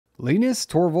Linus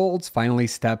Torvalds finally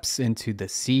steps into the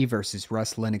C versus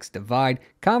Rust Linux divide.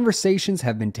 Conversations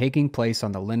have been taking place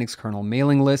on the Linux kernel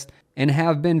mailing list and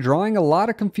have been drawing a lot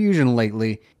of confusion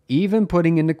lately, even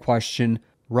putting into question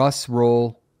Rust's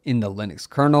role in the Linux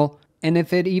kernel and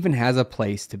if it even has a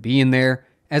place to be in there.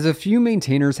 As a few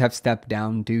maintainers have stepped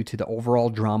down due to the overall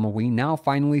drama, we now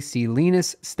finally see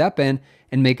Linus step in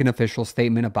and make an official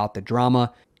statement about the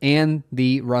drama and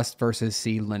the Rust versus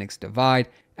C Linux divide.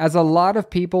 As a lot of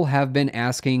people have been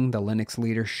asking the Linux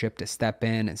leadership to step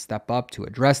in and step up to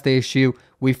address the issue,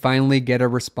 we finally get a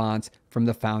response from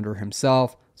the founder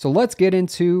himself. So let's get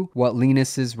into what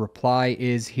Linus's reply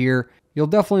is here. You'll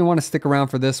definitely want to stick around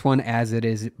for this one as it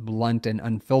is blunt and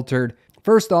unfiltered.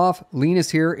 First off, Linus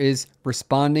here is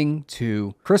responding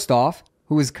to Christoph,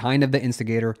 who is kind of the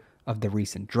instigator of the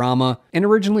recent drama, and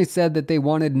originally said that they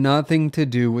wanted nothing to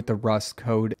do with the Rust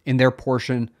code in their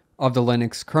portion of the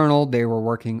Linux kernel. They were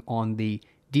working on the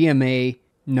DMA,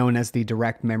 known as the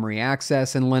direct memory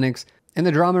access in Linux, and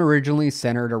the drama originally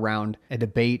centered around a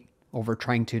debate over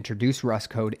trying to introduce Rust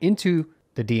code into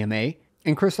the DMA,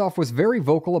 and Christoph was very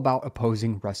vocal about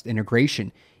opposing Rust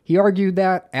integration. He argued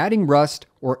that adding Rust,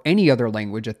 or any other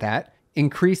language at that,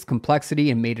 increased complexity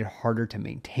and made it harder to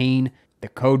maintain the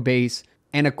code base,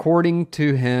 and according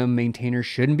to him, maintainers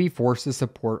shouldn't be forced to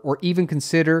support or even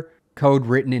consider code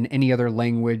written in any other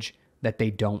language that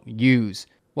they don't use.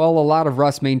 Well, a lot of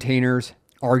Rust maintainers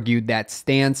argued that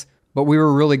stance, but we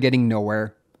were really getting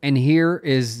nowhere. And here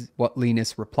is what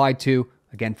Linus replied to,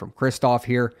 again from Christoph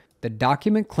here. The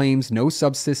document claims no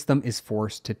subsystem is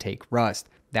forced to take Rust.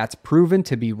 That's proven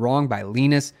to be wrong by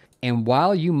Linus, and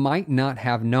while you might not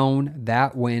have known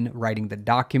that when writing the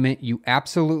document, you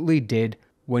absolutely did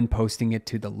when posting it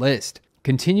to the list.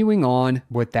 Continuing on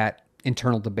with that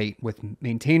internal debate with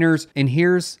maintainers, and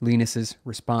here's Linus's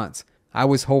response. I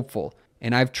was hopeful,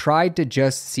 and I've tried to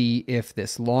just see if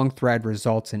this long thread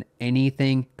results in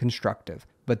anything constructive,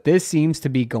 but this seems to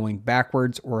be going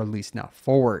backwards, or at least not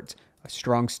forwards. A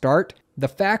strong start. The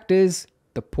fact is,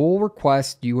 the pull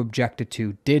request you objected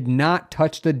to did not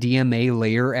touch the DMA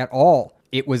layer at all.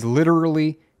 It was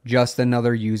literally just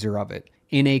another user of it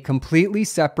in a completely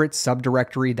separate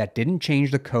subdirectory that didn't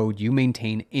change the code you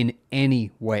maintain in any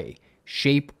way,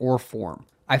 shape, or form.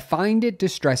 I find it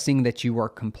distressing that you are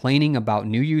complaining about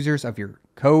new users of your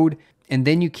code, and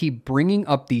then you keep bringing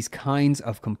up these kinds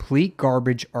of complete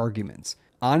garbage arguments.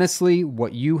 Honestly,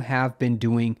 what you have been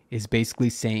doing is basically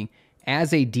saying,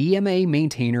 as a DMA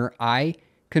maintainer, I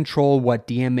control what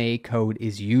DMA code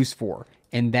is used for,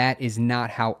 and that is not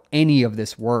how any of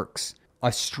this works.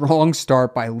 A strong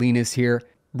start by Linus here,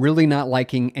 really not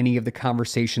liking any of the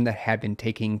conversation that had been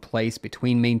taking place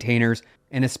between maintainers,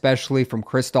 and especially from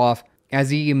Christoph, as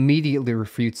he immediately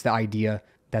refutes the idea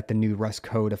that the new Rust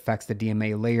code affects the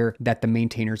DMA layer that the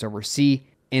maintainers oversee,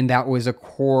 and that was a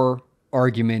core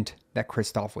argument that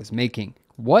Christoph was making.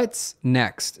 What's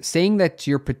next? Saying that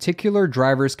your particular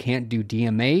drivers can't do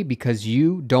DMA because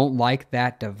you don't like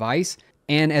that device,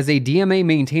 and as a DMA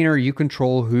maintainer, you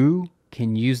control who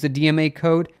can use the DMA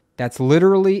code. That's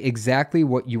literally exactly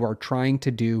what you are trying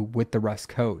to do with the Rust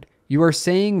code. You are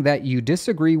saying that you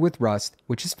disagree with Rust,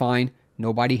 which is fine.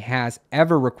 Nobody has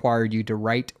ever required you to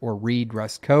write or read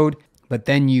Rust code, but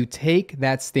then you take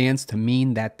that stance to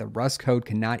mean that the Rust code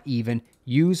cannot even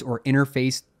use or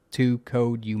interface to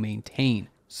code you maintain.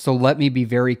 So let me be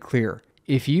very clear.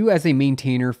 If you as a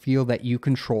maintainer feel that you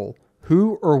control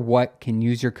who or what can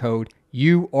use your code,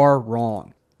 you are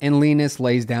wrong. And Linus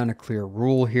lays down a clear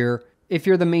rule here. If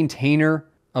you're the maintainer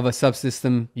of a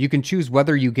subsystem, you can choose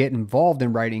whether you get involved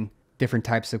in writing different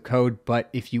types of code, but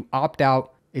if you opt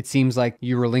out, it seems like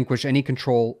you relinquish any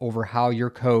control over how your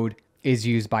code is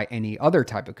used by any other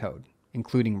type of code,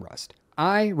 including Rust.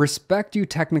 I respect you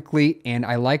technically, and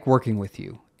I like working with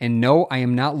you. And no, I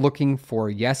am not looking for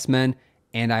yes men,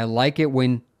 and I like it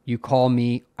when you call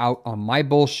me out on my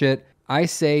bullshit. I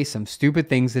say some stupid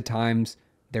things at times.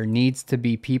 There needs to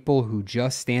be people who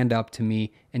just stand up to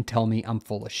me and tell me I'm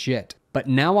full of shit. But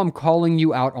now I'm calling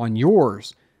you out on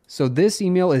yours. So this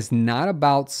email is not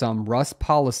about some Rust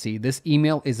policy. This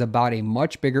email is about a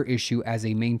much bigger issue. As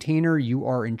a maintainer, you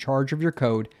are in charge of your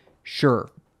code, sure,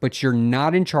 but you're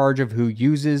not in charge of who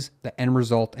uses the end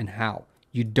result and how.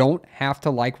 You don't have to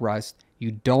like Rust.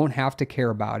 You don't have to care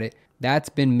about it. That's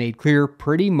been made clear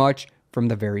pretty much from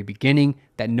the very beginning,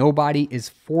 that nobody is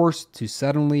forced to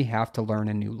suddenly have to learn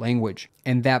a new language,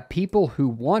 and that people who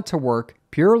want to work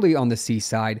purely on the C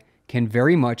side can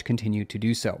very much continue to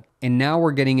do so. And now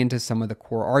we're getting into some of the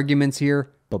core arguments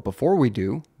here. But before we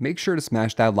do, make sure to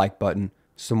smash that like button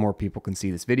so more people can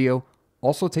see this video.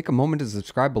 Also, take a moment to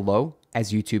subscribe below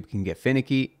as YouTube can get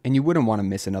finicky and you wouldn't want to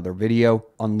miss another video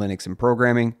on Linux and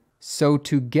programming. So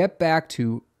to get back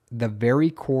to the very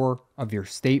core of your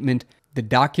statement, the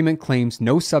document claims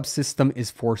no subsystem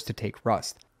is forced to take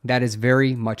Rust. That is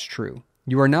very much true.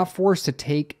 You are not forced to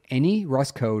take any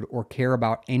Rust code or care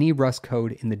about any Rust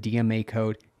code in the DMA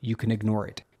code. You can ignore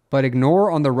it. But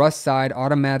ignore on the Rust side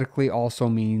automatically also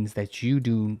means that you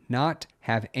do not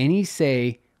have any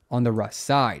say on the Rust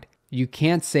side. You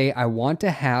can't say, I want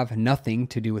to have nothing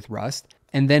to do with Rust,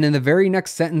 and then in the very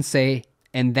next sentence say,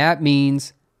 and that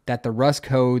means that the Rust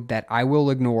code that I will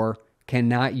ignore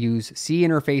cannot use C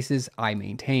interfaces I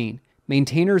maintain.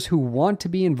 Maintainers who want to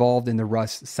be involved in the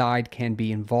Rust side can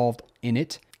be involved in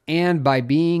it, and by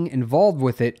being involved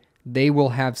with it, they will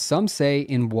have some say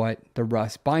in what the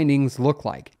Rust bindings look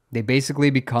like. They basically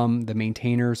become the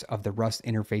maintainers of the Rust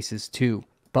interfaces too.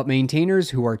 But maintainers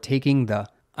who are taking the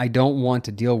I don't want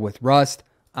to deal with Rust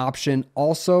option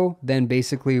also then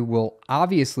basically will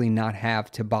obviously not have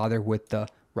to bother with the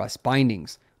Rust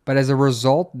bindings. But as a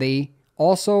result, they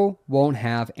also won't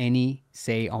have any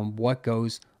say on what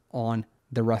goes on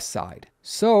the Rust side.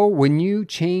 So when you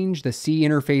change the C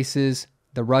interfaces,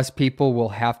 the Rust people will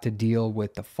have to deal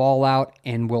with the fallout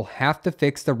and will have to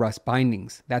fix the Rust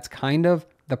bindings. That's kind of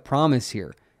the promise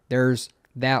here. There's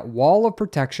that wall of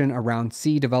protection around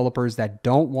C developers that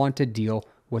don't want to deal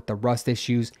with the Rust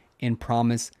issues and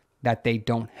promise that they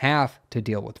don't have to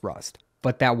deal with Rust.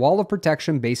 But that wall of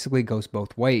protection basically goes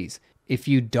both ways. If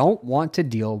you don't want to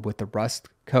deal with the Rust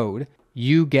code,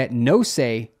 you get no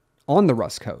say on the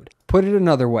Rust code. Put it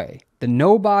another way, the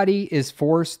nobody is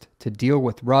forced to deal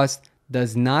with Rust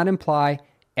does not imply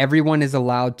everyone is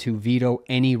allowed to veto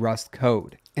any Rust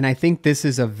code. And I think this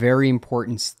is a very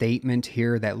important statement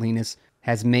here that Linus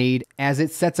has made, as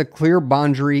it sets a clear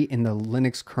boundary in the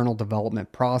Linux kernel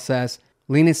development process.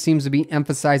 Linus seems to be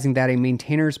emphasizing that a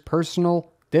maintainer's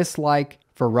personal dislike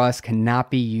for Rust cannot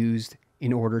be used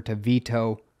in order to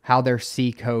veto how their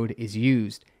C code is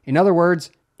used. In other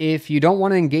words, if you don't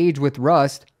want to engage with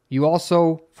Rust, you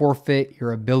also forfeit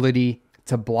your ability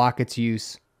to block its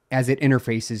use as it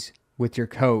interfaces with your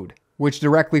code, which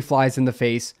directly flies in the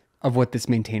face of what this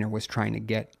maintainer was trying to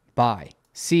get by.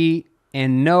 See,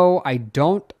 and no, I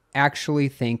don't actually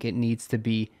think it needs to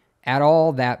be at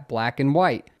all that black and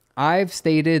white. I've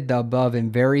stated the above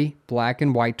in very black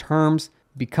and white terms,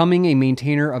 becoming a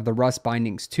maintainer of the Rust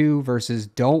bindings too versus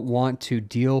don't want to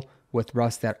deal with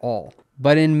Rust at all.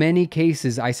 But in many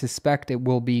cases, I suspect it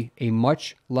will be a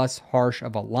much less harsh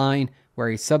of a line where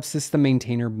a subsystem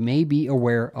maintainer may be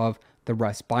aware of the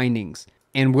Rust bindings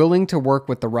and willing to work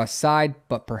with the Rust side,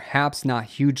 but perhaps not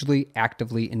hugely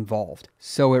actively involved.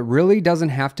 So it really doesn't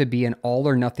have to be an all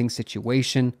or nothing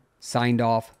situation. Signed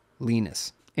off,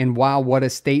 Linus. And wow, what a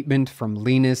statement from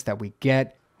Linus that we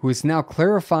get, who is now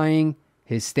clarifying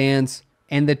his stance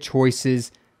and the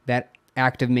choices that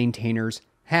active maintainers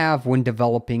have when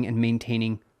developing and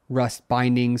maintaining Rust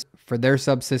bindings for their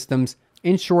subsystems.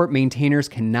 In short, maintainers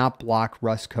cannot block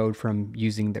Rust code from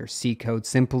using their C code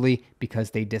simply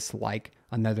because they dislike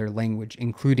another language,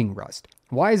 including Rust.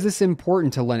 Why is this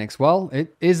important to Linux? Well,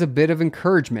 it is a bit of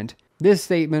encouragement. This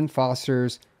statement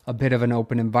fosters a bit of an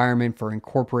open environment for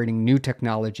incorporating new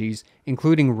technologies,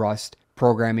 including Rust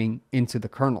programming, into the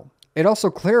kernel. It also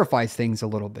clarifies things a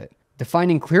little bit.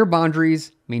 Defining clear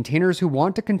boundaries, maintainers who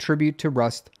want to contribute to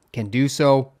Rust can do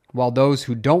so, while those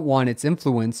who don't want its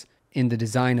influence in the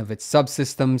design of its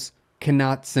subsystems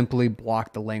cannot simply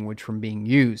block the language from being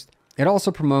used. It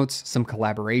also promotes some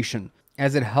collaboration,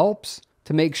 as it helps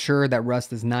to make sure that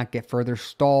Rust does not get further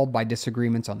stalled by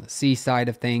disagreements on the C side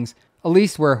of things, at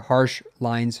least where harsh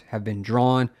lines have been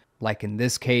drawn, like in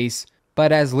this case.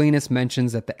 But as Linus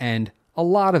mentions at the end, a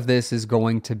lot of this is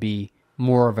going to be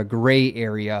more of a gray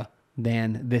area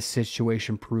than this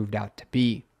situation proved out to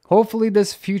be. Hopefully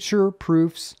this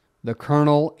future-proofs the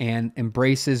kernel and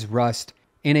embraces Rust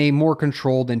in a more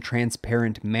controlled and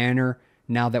transparent manner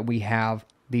now that we have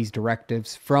these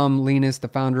directives from Linus, the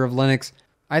founder of Linux.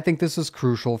 I think this was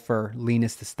crucial for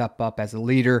Linus to step up as a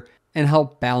leader and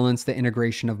help balance the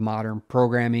integration of modern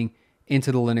programming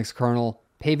into the Linux kernel,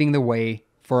 paving the way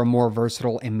for a more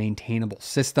versatile and maintainable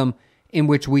system in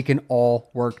which we can all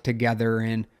work together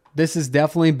in. This has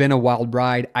definitely been a wild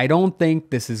ride. I don't think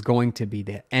this is going to be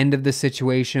the end of the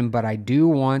situation, but I do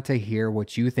want to hear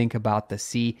what you think about the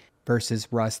C versus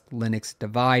Rust Linux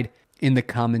divide in the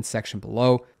comments section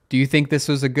below. Do you think this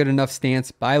was a good enough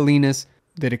stance by Linus?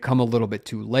 Did it come a little bit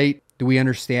too late? Do we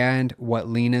understand what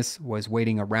Linus was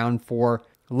waiting around for?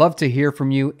 Love to hear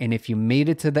from you, and if you made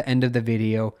it to the end of the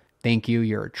video, thank you.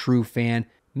 You're a true fan.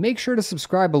 Make sure to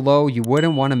subscribe below, you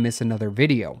wouldn't want to miss another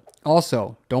video.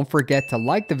 Also, don't forget to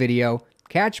like the video,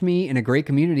 catch me in a great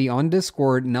community on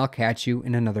Discord, and I'll catch you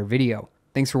in another video.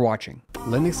 Thanks for watching.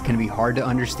 Linux can be hard to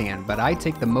understand, but I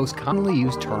take the most commonly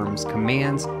used terms,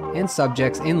 commands, and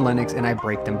subjects in Linux and I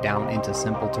break them down into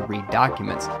simple to read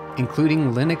documents,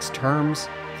 including Linux terms,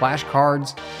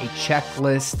 flashcards, a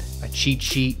checklist, a cheat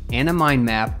sheet, and a mind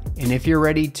map. And if you're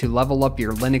ready to level up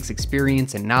your Linux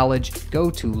experience and knowledge, go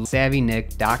to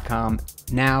SavvyNik.com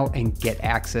now and get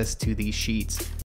access to these sheets.